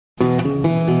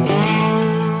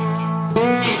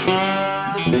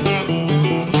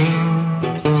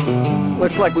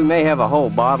Looks like we may have a whole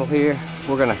bottle here.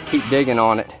 We're gonna keep digging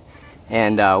on it,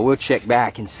 and we'll check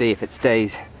back and see if it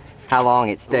stays, how long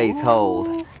it stays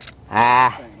whole.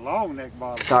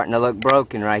 Starting to look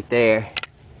broken right there.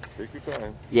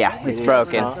 Yeah, it's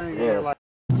broken.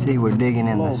 See, we're digging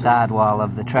in the sidewall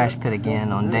of the trash pit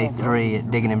again on day 3 at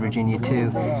Diggin in Virginia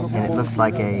 2, and it looks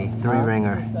like a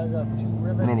 3-ringer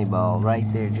mini ball right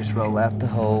there. Just roll out the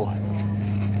hole.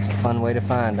 It's a fun way to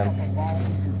find them.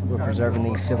 We're preserving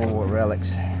these Civil War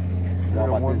relics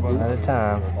one at a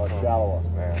time.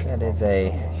 That is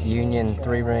a Union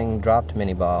 3-ring dropped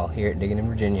mini ball here at Diggin in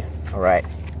Virginia. All right.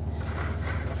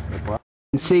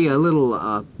 You can see a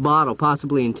little bottle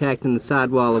possibly intact in the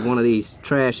sidewall of one of these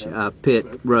trash pit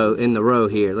row in the row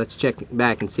here. Let's check it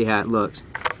back and see how it looks.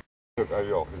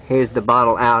 Here's the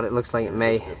bottle out. It looks like it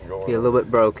may be a little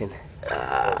bit broken.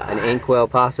 An inkwell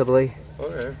possibly.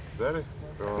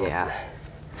 Yeah.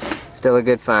 Still a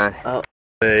good find.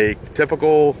 A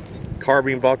typical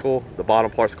carbine buckle. The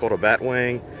bottom part's called a bat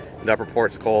wing. The upper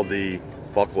part's called the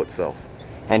buckle itself.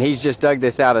 And he's just dug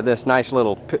this out of this nice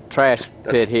little trash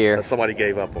pit here. That somebody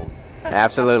gave up on.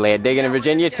 Absolutely, at Diggin in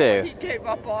Virginia too. He gave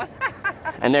up on.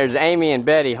 And there's Amy and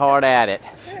Betty hard at it.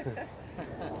 It's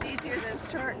easier than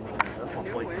starting.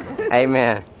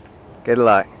 Amen. Good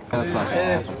luck.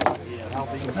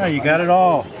 Oh, you got it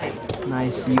all.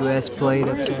 Nice US plate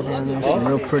upside down there. Some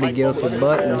real pretty gilded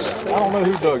buttons. I don't know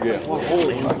who dug it.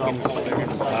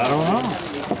 I don't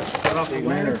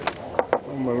know.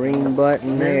 Marine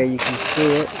button there, you can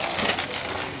see it.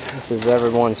 This is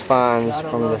everyone's finds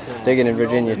from the Diggin in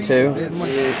Virginia 2.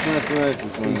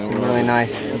 See some really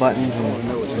nice buttons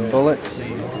and bullets.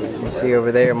 You see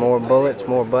over there more bullets,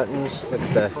 more buttons. Look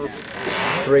at the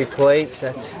 3 plates.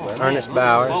 That's Ernest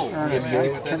Bowers.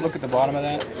 Look at the bottom of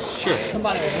that. Sure.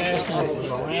 Somebody was asking if it was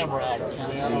a ramrod.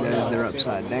 See those, they're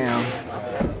upside down.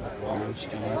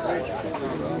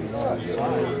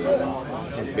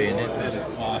 That bayonet, that is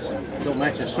awesome. Don't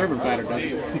match that server pattern, does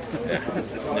it?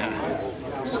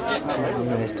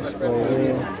 Nice display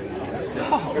there.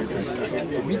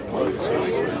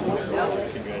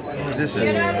 This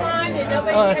is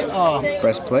That's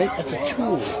breastplate. that's a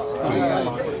tool.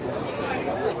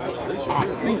 I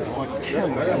think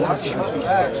timber. I'm not sure.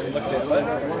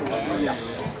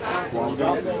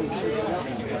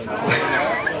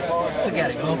 Look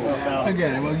at him. Look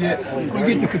at him. We'll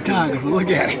get the photographer. Look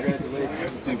at him.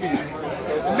 Look at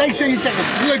him. Make sure you take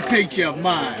a good picture of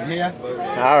mine, yeah?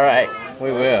 All right,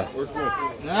 we will.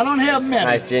 I don't have many.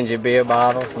 Nice ginger beer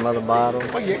bottle, some other bottles.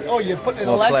 You're putting it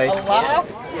More plates. alive?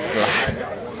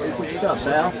 Good stuff,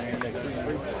 Sal.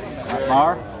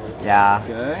 Bar? Yeah.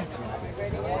 Okay.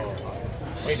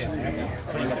 Wait a minute.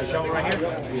 You got the shovel right here?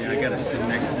 Yeah, I got to sit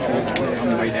next to it.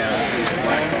 I'm way down.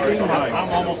 I'm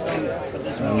almost done.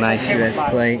 Nice US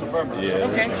plate.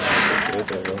 Okay.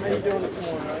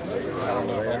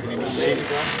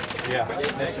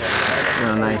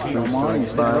 Real nice fruit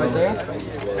slice bottle.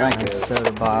 Nice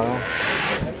soda bottle.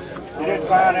 Look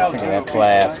at that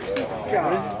flask.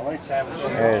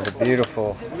 There's a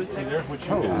beautiful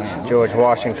George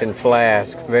Washington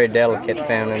flask. Very delicate,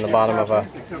 found in the bottom of a...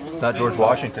 It's not George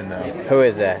Washington, though. Who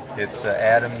is that? It's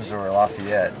Adams or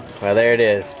Lafayette. Well, there it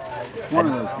is. One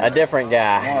of those. A different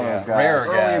guy. One of those guys. Rare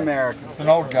guy. Early American. It's an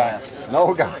old guy. An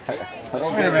old guy. Wait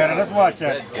a minute, let's watch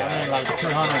that. I'm like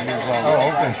 200 years old. Oh,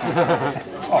 okay.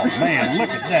 Oh, man, look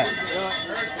at that.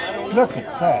 Look at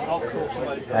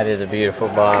that. That is a beautiful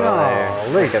bottle there.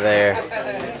 Look at there.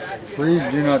 Please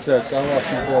do not touch. I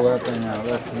watched you pull that thing out.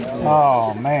 That's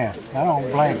Oh, man, I don't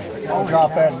blame you. Don't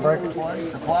drop that and break the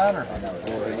platter.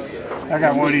 I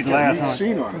got one of these last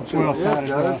ones. Well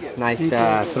sided. Nice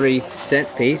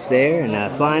 3-cent piece there and a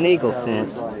Flying Eagle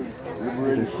cent.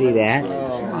 You can see that.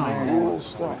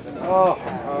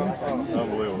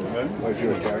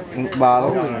 Ink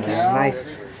bottles. Nice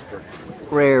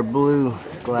rare blue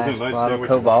glass bottle,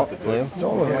 cobalt blue.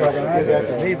 Don't look like an eye back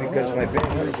to me because my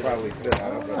bayonet probably fit.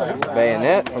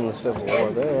 Bayonet from the Civil War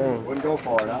there. Wouldn't go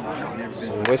for it.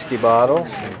 Some whiskey bottles.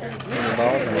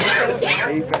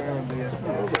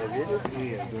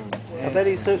 I bet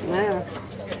he's shooting now.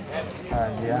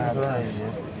 Yeah, I bet he is.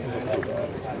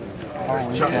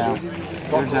 Holy cow.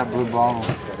 There's that blue bottle.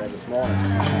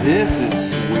 This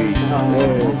is sweet.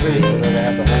 They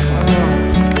have the whole